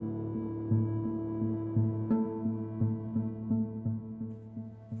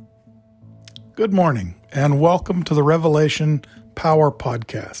Good morning, and welcome to the Revelation Power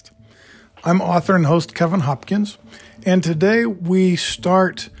Podcast. I'm author and host Kevin Hopkins, and today we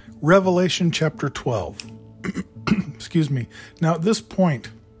start Revelation chapter 12. Excuse me. Now, at this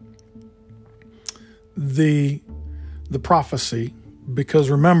point, the prophecy, because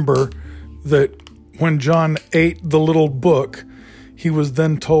remember that when John ate the little book, he was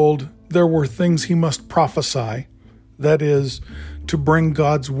then told there were things he must prophesy, that is, to bring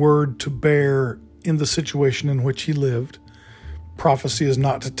God's word to bear in the situation in which he lived. Prophecy is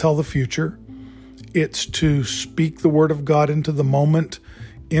not to tell the future. It's to speak the word of God into the moment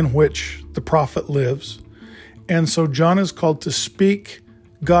in which the prophet lives. And so John is called to speak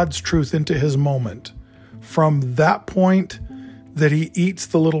God's truth into his moment from that point that he eats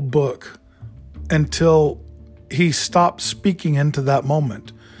the little book until he stops speaking into that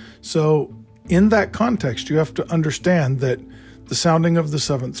moment. So in that context, you have to understand that the sounding of the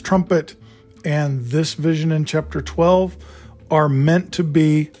seventh trumpet and this vision in chapter 12 are meant to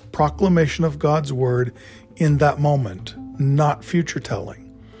be proclamation of God's word in that moment, not future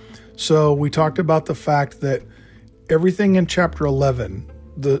telling. So we talked about the fact that everything in chapter 11,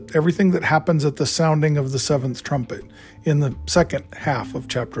 everything that happens at the sounding of the seventh trumpet in the second half of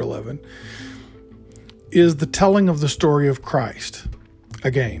chapter 11 is the telling of the story of Christ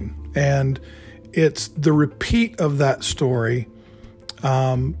again. And it's the repeat of that story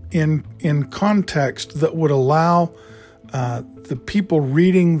in context that would allow the people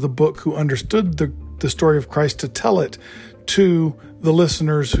reading the book who understood the story of Christ to tell it to the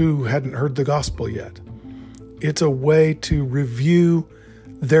listeners who hadn't heard the gospel yet. It's a way to review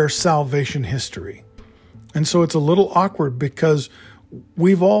their salvation history. And so it's a little awkward because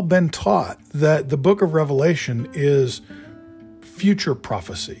we've all been taught that the book of Revelation is future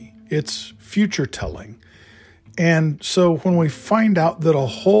prophecy. It's future telling. And so when we find out that a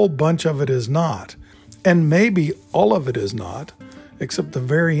whole bunch of it is not, and maybe all of it is not, except the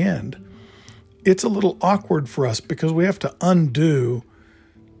very end, it's a little awkward for us because we have to undo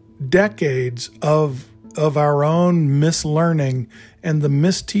decades of our own mislearning and the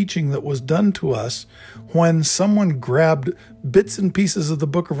misteaching that was done to us when someone grabbed bits and pieces of the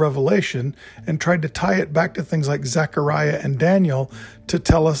book of Revelation and tried to tie it back to things like Zechariah and Daniel to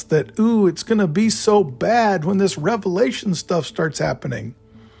tell us that, it's going to be so bad when this Revelation stuff starts happening.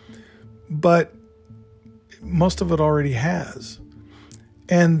 But most of it already has.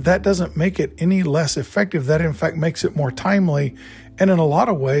 And that doesn't make it any less effective. That, in fact, makes it more timely and in a lot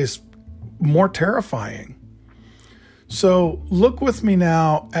of ways more terrifying. So look with me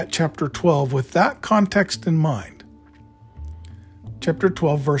now at chapter 12 with that context in mind. Chapter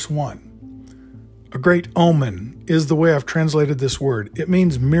 12, verse 1. A great omen is the way I've translated this word. It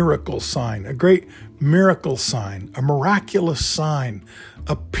means miracle sign. A great miracle sign, a miraculous sign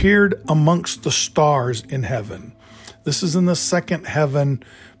appeared amongst the stars in heaven. This is in the second heaven.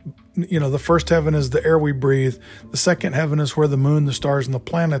 The first heaven is the air we breathe. The second heaven is where the moon, the stars, and the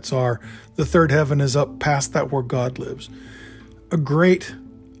planets are. The third heaven is up past that where God lives. A great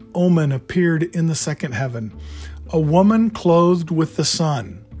omen appeared in the second heaven. A woman clothed with the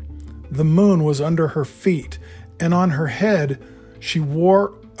sun. The moon was under her feet, and on her head she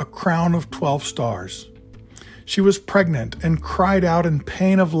wore a crown of 12 stars. She was pregnant and cried out in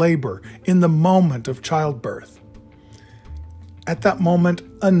pain of labor in the moment of childbirth. At that moment,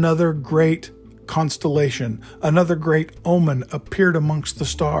 another great constellation, another great omen appeared amongst the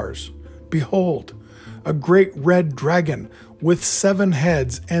stars. Behold, a great red dragon with 7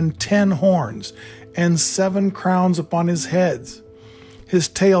 heads and 10 horns and 7 crowns upon his heads. His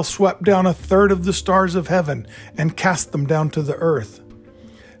tail swept down a third of the stars of heaven and cast them down to the earth.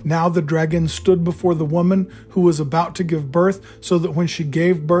 Now the dragon stood before the woman who was about to give birth, so that when she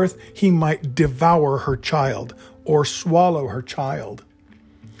gave birth, he might devour her child or swallow her child.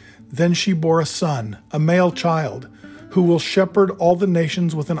 Then she bore a son, a male child, who will shepherd all the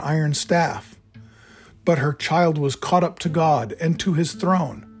nations with an iron staff. But her child was caught up to God and to his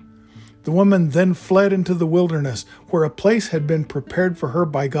throne. The woman then fled into the wilderness, where a place had been prepared for her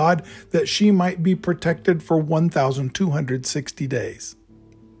by God, that she might be protected for 1,260 days.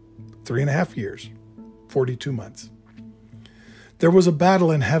 3.5 years, 42 months. There was a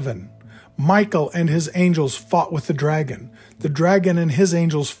battle in heaven. Michael and his angels fought with the dragon. The dragon and his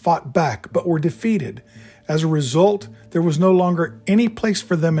angels fought back, but were defeated. As a result, there was no longer any place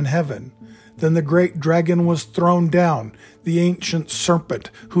for them in heaven. Then the great dragon was thrown down, the ancient serpent,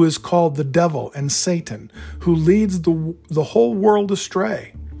 who is called the devil and Satan, who leads the whole world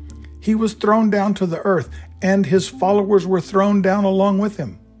astray. He was thrown down to the earth, and his followers were thrown down along with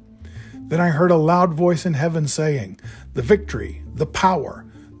him. Then I heard a loud voice in heaven saying, "The victory, the power,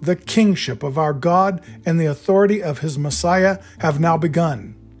 the kingship of our God and the authority of his Messiah have now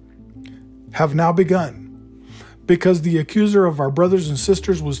begun. Have now begun. Because the accuser of our brothers and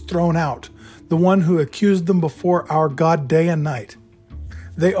sisters was thrown out, the one who accused them before our God day and night.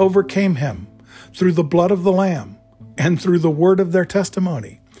 They overcame him through the blood of the Lamb and through the word of their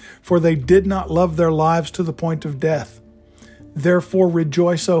testimony, for they did not love their lives to the point of death. Therefore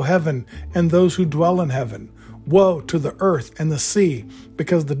rejoice, O heaven, and those who dwell in heaven. Woe to the earth and the sea,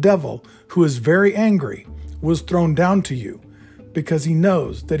 because the devil, who is very angry, was thrown down to you, because he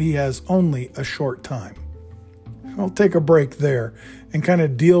knows that he has only a short time. I'll take a break there and kind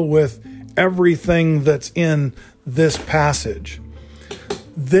of deal with everything that's in this passage.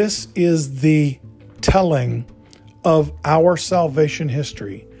 This is the telling of our salvation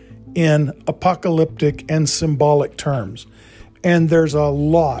history in apocalyptic and symbolic terms. And there's a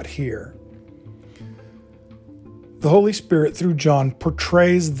lot here. The Holy Spirit, through John,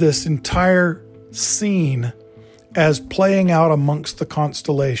 portrays this entire scene as playing out amongst the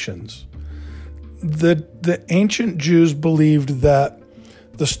constellations. The ancient Jews believed that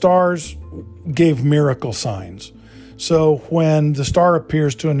the stars gave miracle signs. So when the star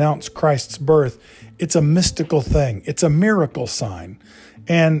appears to announce Christ's birth, it's a mystical thing. It's a miracle sign.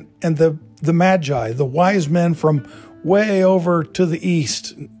 And the Magi, the wise men from way over to the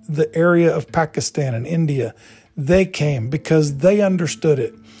east, the area of Pakistan and India, they came because they understood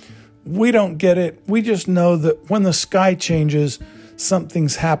it. We don't get it. We just know that when the sky changes,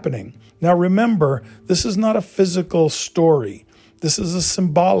 something's happening. Now remember, this is not a physical story. This is a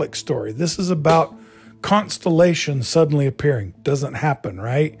symbolic story. This is about constellations suddenly appearing. Doesn't happen,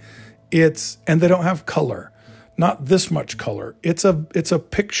 right? And they don't have color. Not this much color. It's a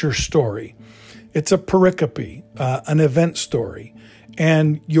picture story. It's a pericope, an event story.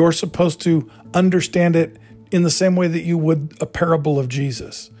 And you're supposed to understand it in the same way that you would a parable of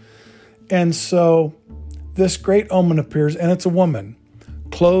Jesus. And so this great omen appears, and it's a woman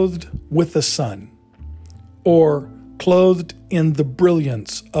clothed with the sun, or clothed in the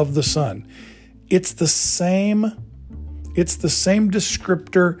brilliance of the sun. It's the same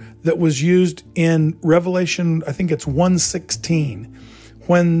descriptor that was used in Revelation, I think it's 1:16,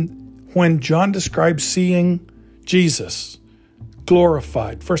 when John describes seeing Jesus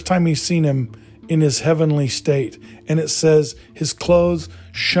glorified. First time he's seen him in his heavenly state. And it says his clothes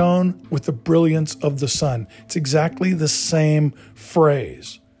shone with the brilliance of the sun. It's exactly the same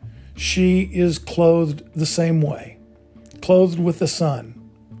phrase. She is clothed the same way, clothed with the sun.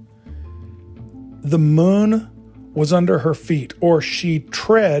 The moon was under her feet, or she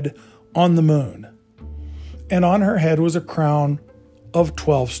tread on the moon. And on her head was a crown of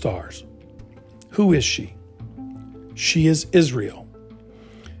 12 stars. Who is she? She is Israel.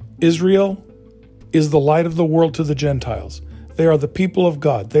 Israel is the light of the world to the Gentiles. They are the people of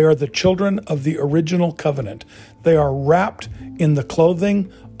God. They are the children of the original covenant. They are wrapped in the clothing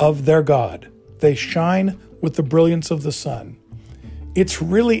of their God. They shine with the brilliance of the sun. It's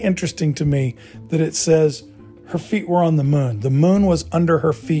really interesting to me that it says her feet were on the moon. The moon was under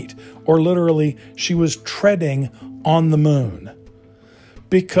her feet, or literally, she was treading on the moon.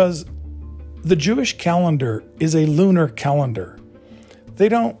 Because the Jewish calendar is a lunar calendar. They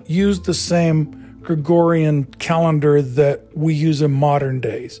don't use the same Gregorian calendar that we use in modern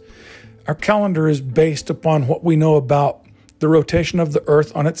days. Our calendar is based upon what we know about the rotation of the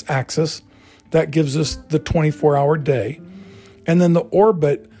earth on its axis. That gives us the 24-hour day. And then the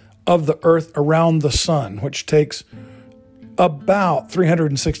orbit of the earth around the sun, which takes about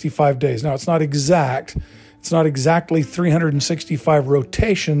 365 days. Now, it's not exact. It's not exactly 365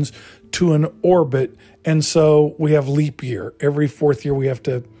 rotations to an orbit. And so we have leap year. Every fourth year we have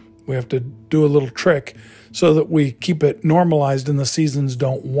to do a little trick so that we keep it normalized and the seasons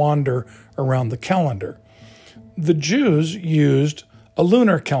don't wander around the calendar. The Jews used a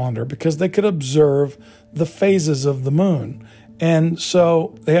lunar calendar because they could observe the phases of the moon. And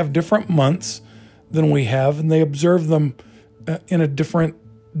so they have different months than we have, and they observe them in a different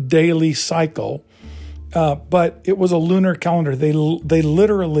daily cycle. But it was a lunar calendar. They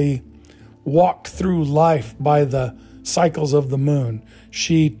literally walked through life by the cycles of the moon.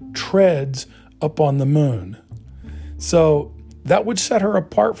 She treads upon the moon. So that would set her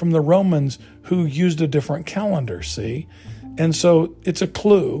apart from the Romans who used a different calendar, see? And so it's a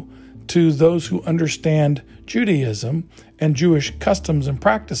clue to those who understand Judaism and Jewish customs and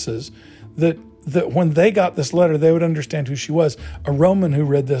practices that when they got this letter, they would understand who she was. A Roman who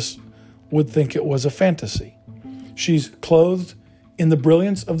read this would think it was a fantasy. She's clothed in the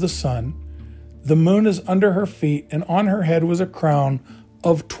brilliance of the sun. The moon is under her feet, and on her head was a crown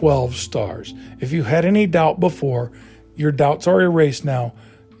of 12 stars. If you had any doubt before, your doubts are erased now.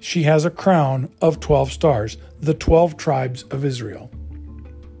 She has a crown of 12 stars, the 12 tribes of Israel.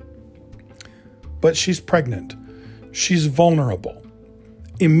 But she's pregnant. She's vulnerable.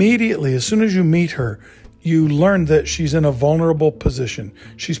 Immediately, as soon as you meet her, you learn that she's in a vulnerable position.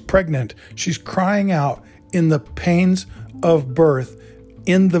 She's pregnant. She's crying out in the pains of birth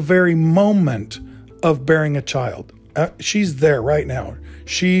in the very moment of bearing a child. She's there right now.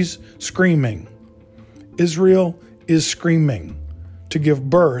 She's screaming. Israel is screaming to give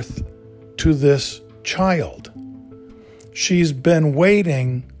birth to this child. She's been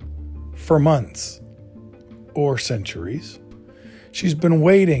waiting for months or centuries. She's been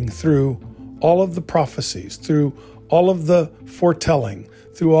waiting through all of the prophecies, through all of the foretelling,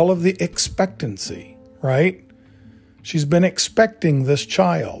 through all of the expectancy, right? She's been expecting this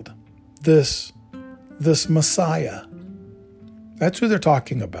child, this Messiah. That's who they're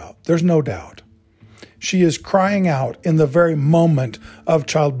talking about. There's no doubt. She is crying out in the very moment of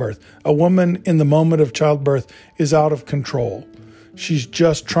childbirth. A woman in the moment of childbirth is out of control. She's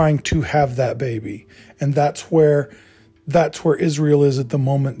just trying to have that baby. And that's where Israel is at the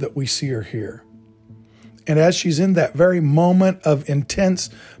moment that we see her here. And as she's in that very moment of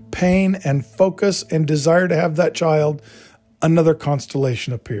intense pain and focus and desire to have that child, another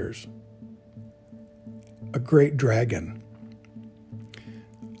constellation appears. A great dragon.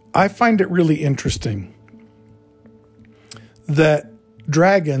 I find it really interesting that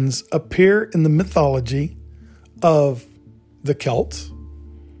dragons appear in the mythology of the Celts,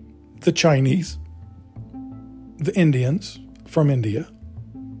 the Chinese, the Indians from India,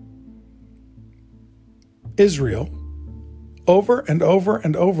 Israel, over and over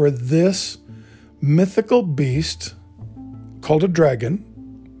and over, this mythical beast called a dragon.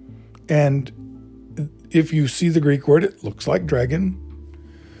 And if you see the Greek word, it looks like dragon.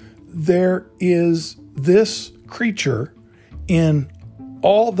 There is this creature in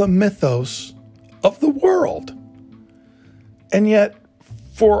all the mythos of the world. And yet,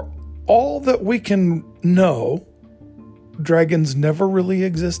 for all that we can know, dragons never really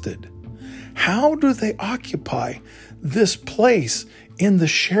existed. How do they occupy this place in the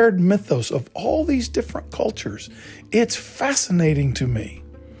shared mythos of all these different cultures? It's fascinating to me.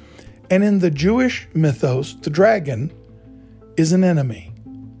 And in the Jewish mythos, the dragon is an enemy.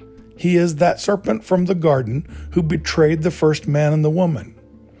 He is that serpent from the garden who betrayed the first man and the woman.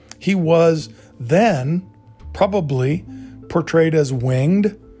 He was then probably portrayed as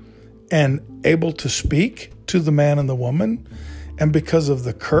winged and able to speak to the man and the woman. And because of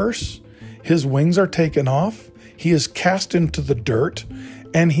the curse, his wings are taken off. He is cast into the dirt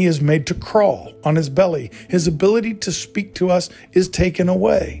and he is made to crawl on his belly. His ability to speak to us is taken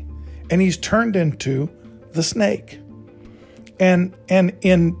away and he's turned into the snake. And in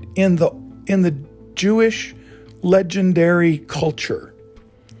the Jewish legendary culture,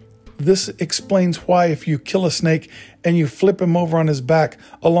 this explains why if you kill a snake and you flip him over on his back,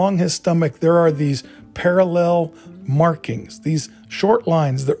 along his stomach there are these parallel markings, these short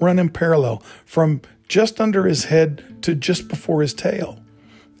lines that run in parallel from just under his head to just before his tail.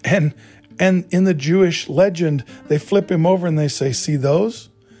 And in the Jewish legend, they flip him over and they say, see those?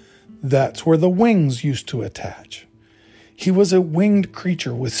 That's where the wings used to attach. He was a winged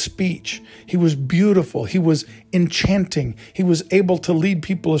creature with speech. He was beautiful. He was enchanting. He was able to lead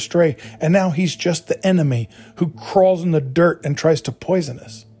people astray. And now he's just the enemy who crawls in the dirt and tries to poison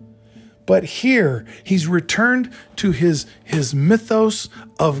us. But here, he's returned to his mythos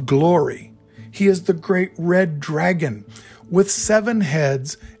of glory. He is the great red dragon with 7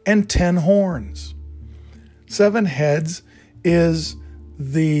 heads and 10 horns. 7 heads is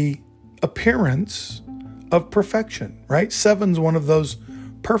the appearance of perfection, right? 7's one of those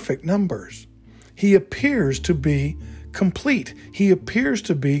perfect numbers. He appears to be complete. He appears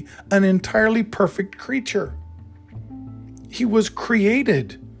to be an entirely perfect creature. He was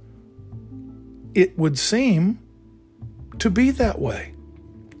created, it would seem, to be that way.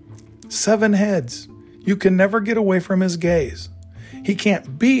 7 heads. You can never get away from his gaze. He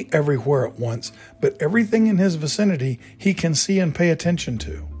can't be everywhere at once, but everything in his vicinity he can see and pay attention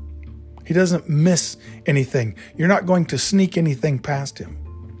to. He doesn't miss anything. You're not going to sneak anything past him.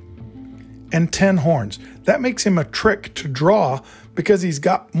 And 10 horns. That makes him a trick to draw because he's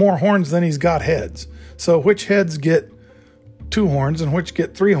got more horns than he's got heads. So which heads get 2 horns and which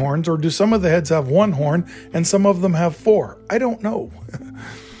get 3 horns? Or do some of the heads have 1 horn and some of them have 4? I don't know.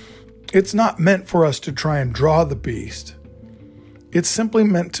 It's not meant for us to try and draw the beast. It's simply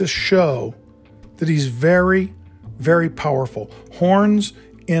meant to show that he's very, very powerful. Horns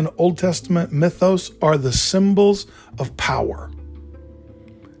in Old Testament mythos are the symbols of power.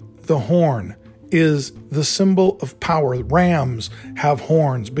 The horn is the symbol of power. Rams have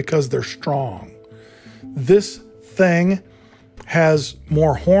horns because they're strong. This thing has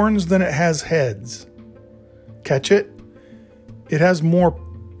more horns than it has heads. Catch it? It has more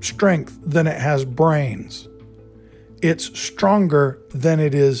strength than it has brains. It's stronger than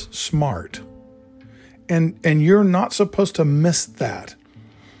it is smart. And you're not supposed to miss that.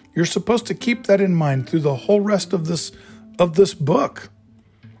 You're supposed to keep that in mind through the whole rest of this book.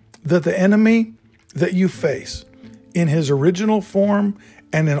 That the enemy that you face in his original form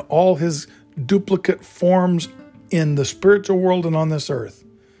and in all his duplicate forms in the spiritual world and on this earth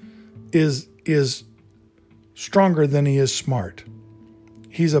is stronger than he is smart.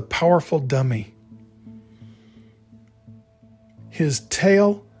 He's a powerful dummy. His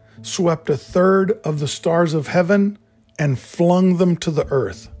tail swept a third of the stars of heaven and flung them to the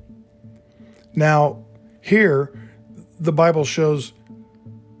earth. Now, here, the Bible shows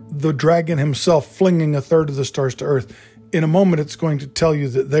the dragon himself flinging a third of the stars to earth. In a moment, it's going to tell you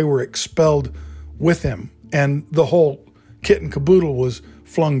that they were expelled with him, and the whole kit and caboodle was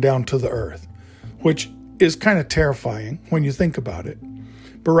flung down to the earth, which is kind of terrifying when you think about it.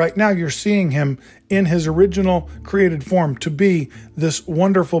 But right now, you're seeing him in his original created form to be this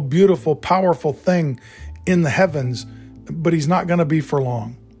wonderful, beautiful, powerful thing in the heavens, but he's not going to be for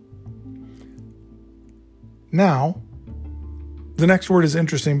long. Now, the next word is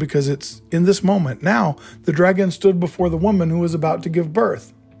interesting because it's in this moment. Now, the dragon stood before the woman who was about to give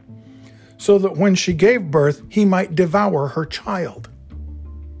birth, so that when she gave birth, he might devour her child.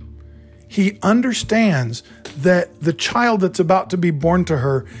 He understands that the child that's about to be born to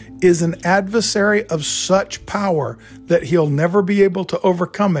her is an adversary of such power that he'll never be able to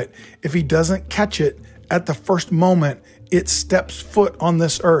overcome it if he doesn't catch it at the first moment it steps foot on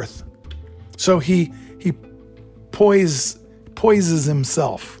this earth. So he poises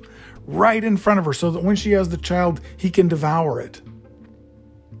himself right in front of her so that when she has the child, he can devour it.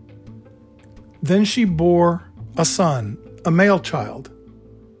 Then she bore a son, a male child,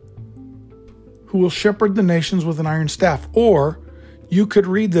 who will shepherd the nations with an iron staff. Or you could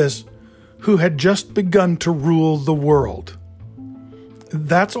read this, who had just begun to rule the world.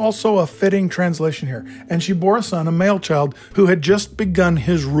 That's also a fitting translation here. And she bore a son, a male child, who had just begun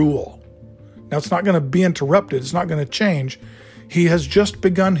his rule. Now, it's not going to be interrupted. It's not going to change. He has just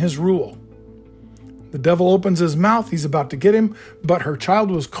begun his rule. The devil opens his mouth. He's about to get him, but her child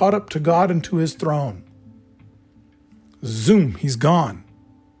was caught up to God and to his throne. Zoom, he's gone.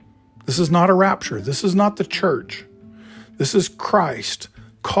 This is not a rapture. This is not the church. This is Christ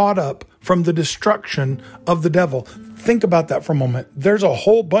caught up from the destruction of the devil. Think about that for a moment. There's a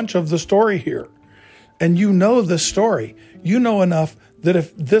whole bunch of the story here. And you know this story. You know enough that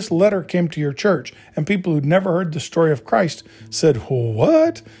if this letter came to your church and people who'd never heard the story of Christ said,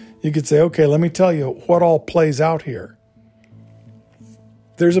 what? You could say, okay, let me tell you what all plays out here.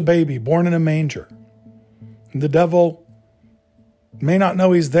 There's a baby born in a manger. The devil may not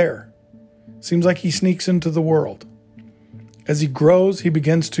know he's there. Seems like he sneaks into the world. As he grows, he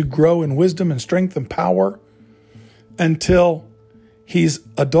begins to grow in wisdom and strength and power until he's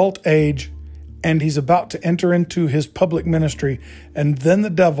adult age and he's about to enter into his public ministry. And then the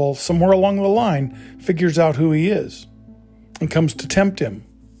devil, somewhere along the line, figures out who he is and comes to tempt him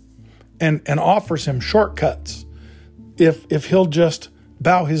and offers him shortcuts. If he'll just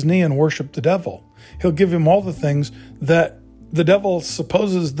bow his knee and worship the devil, he'll give him all the things that the devil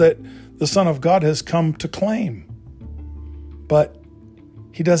supposes that the Son of God has come to claim. But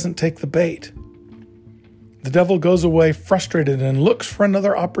he doesn't take the bait. The devil goes away frustrated and looks for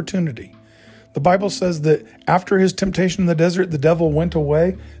another opportunity. The Bible says that after his temptation in the desert, the devil went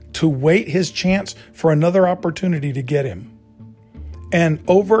away to wait his chance for another opportunity to get him. And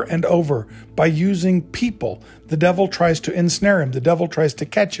over, by using people, the devil tries to ensnare him. The devil tries to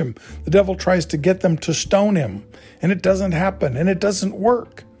catch him. The devil tries to get them to stone him. And it doesn't happen, and it doesn't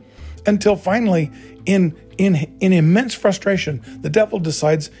work. Until finally, in immense frustration, the devil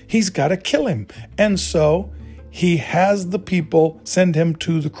decides he's got to kill him. And so he has the people send him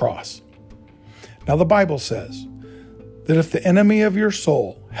to the cross. Now, the Bible says that if the enemy of your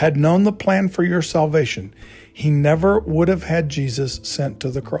soul had known the plan for your salvation, he never would have had Jesus sent to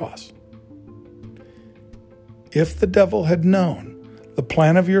the cross. If the devil had known the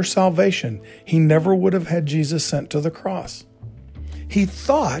plan of your salvation, he never would have had Jesus sent to the cross. He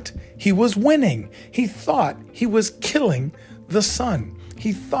thought he was winning. He thought he was killing the Son.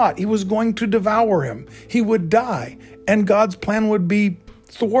 He thought he was going to devour him. He would die, and God's plan would be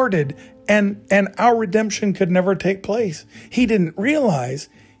thwarted, and our redemption could never take place. He didn't realize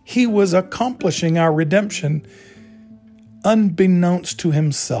he was accomplishing our redemption unbeknownst to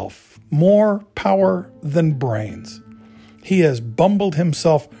himself. more power than brains. He has bumbled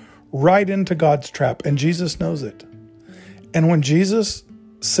himself right into God's trap, and Jesus knows it. And when Jesus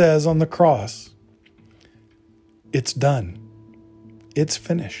says on the cross, it's done, it's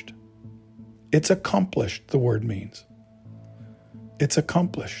finished, it's accomplished, the word means. It's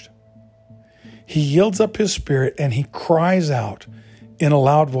accomplished. He yields up his spirit and he cries out in a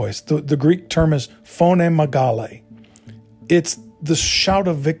loud voice. The Greek term is phone megale. It's the shout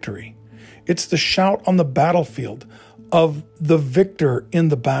of victory. It's the shout on the battlefield of the victor in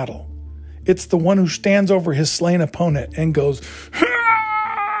the battle. It's the one who stands over his slain opponent and goes,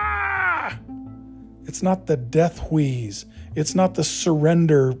 "Ah!" It's not the death wheeze. It's not the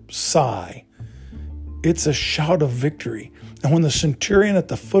surrender sigh. It's a shout of victory. And when the centurion at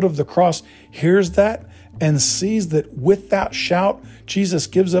the foot of the cross hears that and sees that with that shout, Jesus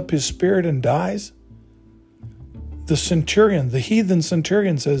gives up his spirit and dies, the centurion, the heathen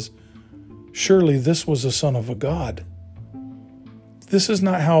centurion says, surely this was a son of a God. This is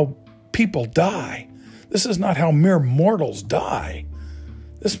not how people die. This is not how mere mortals die.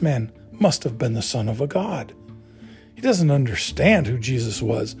 This man must have been the son of a God. He doesn't understand who Jesus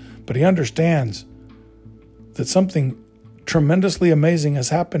was, but he understands that something tremendously amazing has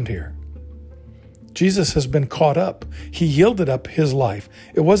happened here. Jesus has been caught up. He yielded up his life.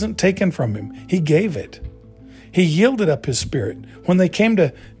 It wasn't taken from him. He gave it. He yielded up his spirit. When they came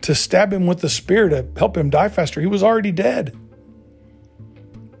to stab him with the spear to help him die faster, he was already dead.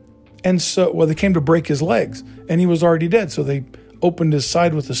 And so, they came to break his legs, and he was already dead. So they opened his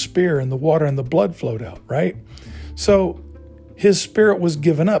side with a spear, and the water and the blood flowed out, right? So his spirit was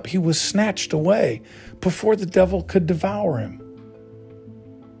given up. He was snatched away before the devil could devour him.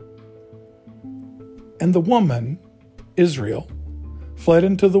 And the woman, Israel, fled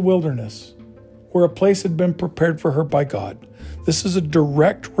into the wilderness, where a place had been prepared for her by God. This is a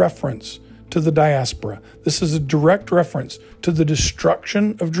direct reference to the diaspora. This is a direct reference to the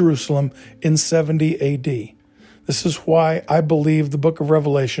destruction of Jerusalem in 70 AD. This is why I believe the book of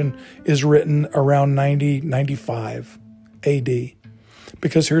Revelation is written around 95 AD.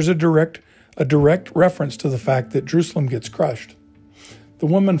 Because here's a direct reference to the fact that Jerusalem gets crushed. The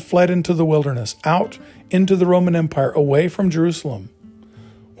woman fled into the wilderness, out into the Roman Empire, away from Jerusalem,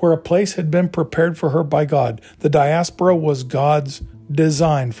 where a place had been prepared for her by God. The diaspora was God's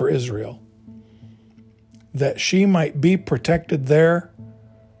design for Israel, that she might be protected there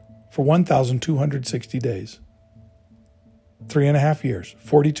for 1,260 days, 3.5 years,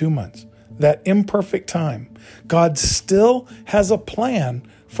 42 months. That imperfect time, God still has a plan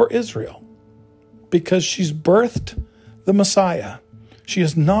for Israel because she's birthed the Messiah. She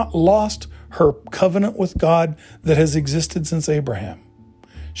has not lost her covenant with God that has existed since Abraham.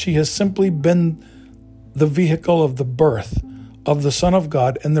 She has simply been the vehicle of the birth of the Son of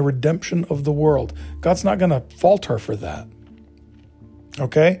God and the redemption of the world. God's not going to fault her for that.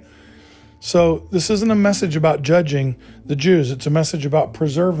 Okay? So this isn't a message about judging the Jews. It's a message about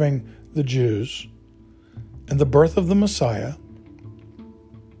preserving the Jews and the birth of the Messiah.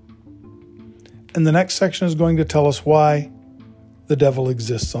 And the next section is going to tell us why the devil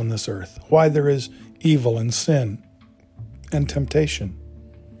exists on this earth, why there is evil and sin and temptation.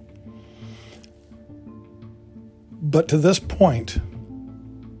 But to this point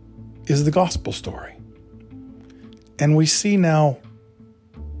is the gospel story. And we see now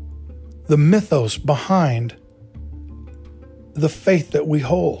the mythos behind the faith that we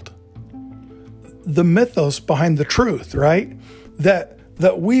hold. The mythos behind the truth, right?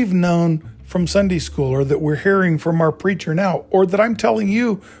 That we've known from Sunday school, or that we're hearing from our preacher now, or that I'm telling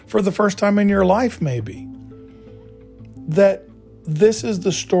you for the first time in your life maybe. That this is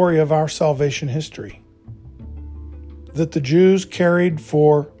the story of our salvation history. That the Jews carried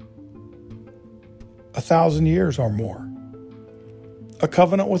for 1,000 years or more. A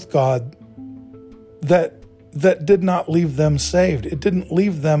covenant with God that did not leave them saved. It didn't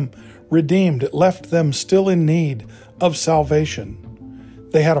leave them redeemed. It left them still in need of salvation.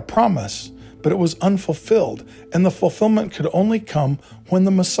 They had a promise, but it was unfulfilled. And the fulfillment could only come when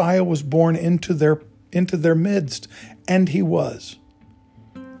the Messiah was born into their midst. And he was.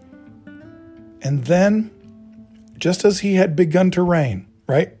 And then, just as he had begun to reign,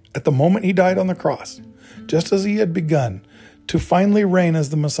 right? At the moment he died on the cross, just as he had begun to finally reign as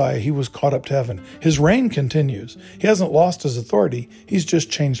the Messiah, he was caught up to heaven. His reign continues. He hasn't lost his authority. He's just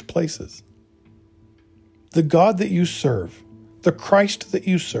changed places. The God that you serve, the Christ that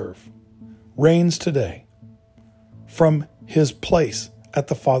you serve, reigns today from his place at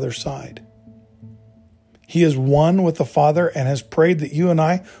the Father's side. He is one with the Father and has prayed that you and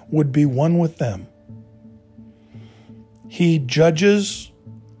I would be one with them. He judges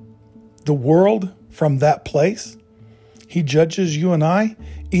the world from that place. He judges you and I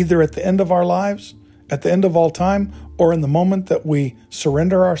either at the end of our lives, at the end of all time, or in the moment that we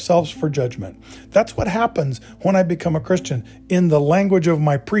surrender ourselves for judgment. That's what happens when I become a Christian. In the language of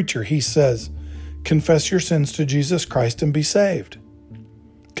my preacher, he says, confess your sins to Jesus Christ and be saved.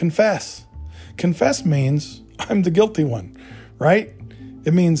 Confess. Confess means I'm the guilty one, right?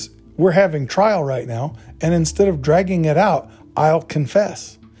 It means we're having trial right now, and instead of dragging it out, I'll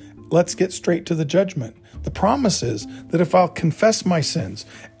confess. Let's get straight to the judgment. The promise is that if I'll confess my sins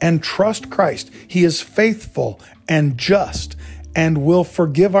and trust Christ, He is faithful and just and will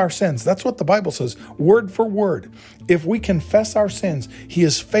forgive our sins. That's what the Bible says, word for word. If we confess our sins, He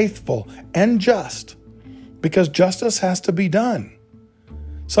is faithful and just, because justice has to be done.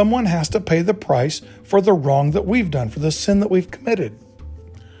 Someone has to pay the price for the wrong that we've done, for the sin that we've committed.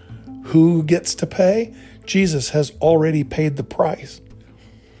 Who gets to pay? Jesus has already paid the price.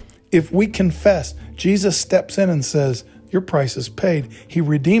 If we confess, Jesus steps in and says, your price is paid. He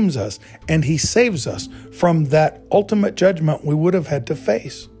redeems us and He saves us from that ultimate judgment we would have had to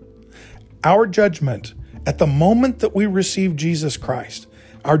face. Our judgment, at the moment that we receive Jesus Christ,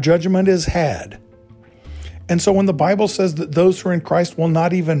 our judgment is had. And so when the Bible says that those who are in Christ will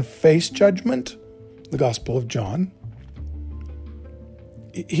not even face judgment, the Gospel of John,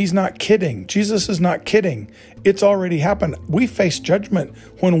 He's not kidding. Jesus is not kidding. It's already happened. We face judgment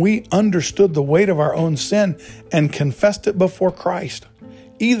when we understood the weight of our own sin and confessed it before Christ,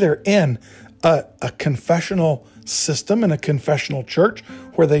 either in a confessional system, in a confessional church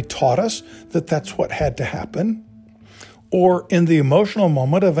where they taught us that that's what had to happen, or in the emotional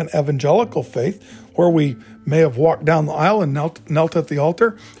moment of an evangelical faith where we may have walked down the aisle and knelt at the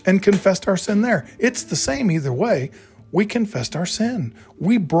altar and confessed our sin there. It's the same either way. We confessed our sin.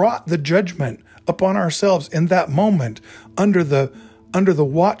 We brought the judgment upon ourselves in that moment under the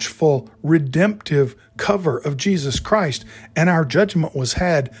watchful, redemptive cover of Jesus Christ, and our judgment was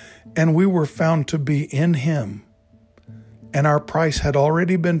had, and we were found to be in Him. And our price had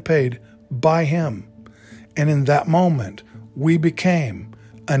already been paid by Him. And in that moment, we became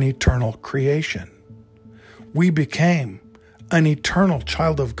an eternal creation. We became an eternal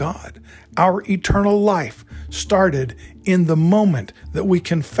child of God. Our eternal life started in the moment that we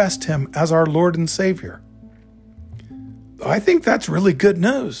confessed Him as our Lord and Savior. I think that's really good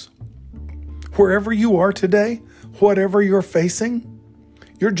news. Wherever you are today, whatever you're facing,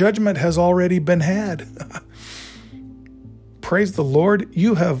 your judgment has already been had. Praise the Lord,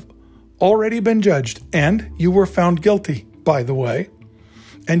 you have already been judged, and you were found guilty, by the way,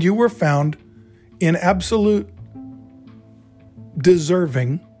 and you were found in absolute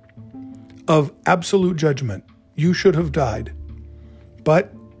deserving of absolute judgment. You should have died,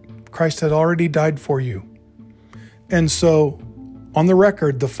 but Christ had already died for you. And so, on the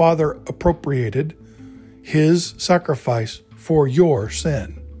record, the Father appropriated His sacrifice for your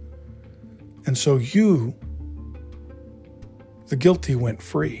sin. And so you, the guilty, went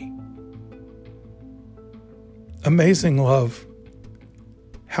free. Amazing love.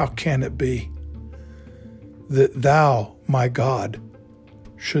 How can it be that Thou, my God,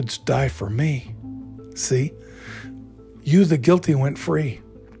 shouldst die for me? See, you, the guilty, went free.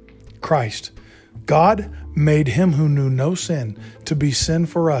 Christ, God made Him who knew no sin to be sin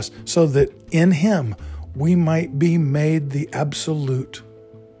for us, so that in Him we might be made the absolute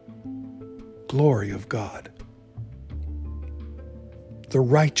glory of God, the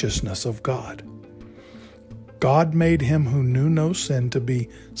righteousness of God. God made Him who knew no sin to be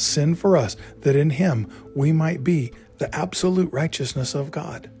sin for us, that in Him we might be the absolute righteousness of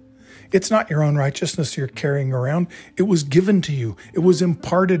God. It's not your own righteousness you're carrying around. It was given to you. It was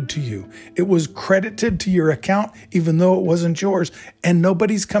imparted to you. It was credited to your account, even though it wasn't yours, and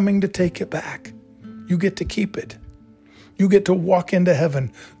nobody's coming to take it back. You get to keep it. You get to walk into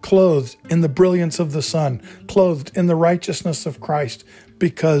heaven clothed in the brilliance of the sun, clothed in the righteousness of Christ,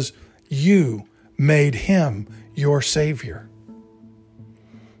 because you made Him your Savior.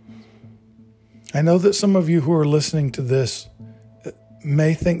 I know that some of you who are listening to this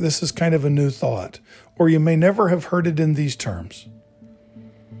may think this is kind of a new thought, or you may never have heard it in these terms.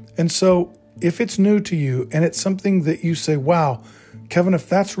 And so if it's new to you and it's something that you say, wow, Kevin, if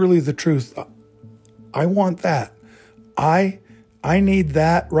that's really the truth, I want that. I need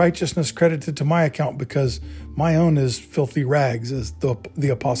that righteousness credited to my account because my own is filthy rags, as the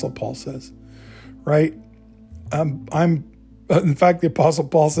Apostle Paul says, right? In fact, the Apostle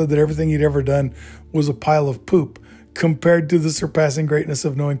Paul said that everything he'd ever done was a pile of poop compared to the surpassing greatness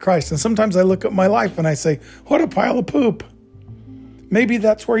of knowing Christ. And sometimes I look at my life and I say, what a pile of poop. Maybe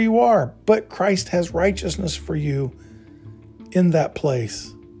that's where you are, but Christ has righteousness for you in that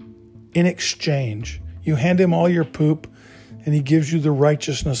place. in exchange. You hand him all your poop and he gives you the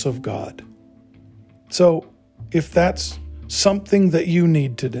righteousness of God. So if that's something that you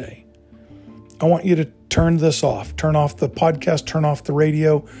need today, I want you to turn this off. Turn off the podcast, turn off the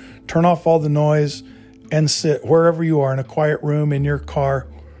radio, turn off all the noise, and sit wherever you are in a quiet room, in your car.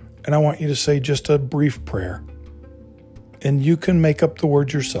 And I want you to say just a brief prayer. And you can make up the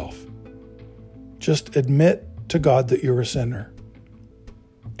words yourself. Just admit to God that you're a sinner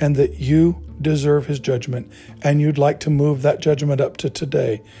and that you deserve his judgment, and you'd like to move that judgment up to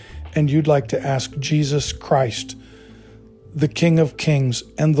today, and you'd like to ask Jesus Christ, the King of Kings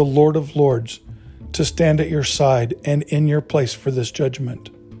and the Lord of Lords, to stand at your side and in your place for this judgment.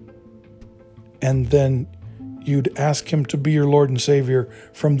 And then you'd ask him to be your Lord and Savior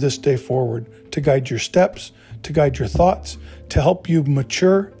from this day forward, to guide your steps, to guide your thoughts, to help you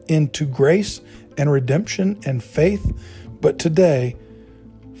mature into grace and redemption and faith. But today,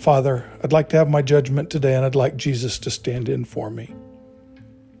 Father, I'd like to have my judgment today, and I'd like Jesus to stand in for me.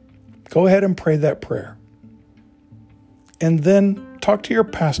 Go ahead and pray that prayer. And then talk to your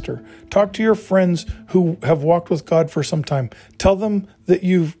pastor. Talk to your friends who have walked with God for some time. Tell them that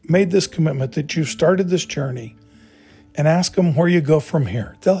you've made this commitment, that you've started this journey, and ask them where you go from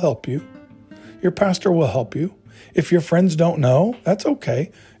here. They'll help you. Your pastor will help you. If your friends don't know, that's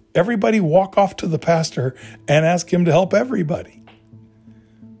okay. Everybody walk off to the pastor and ask him to help everybody.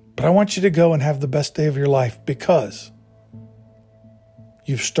 But I want you to go and have the best day of your life, because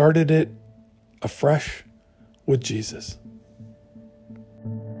you've started it afresh with Jesus.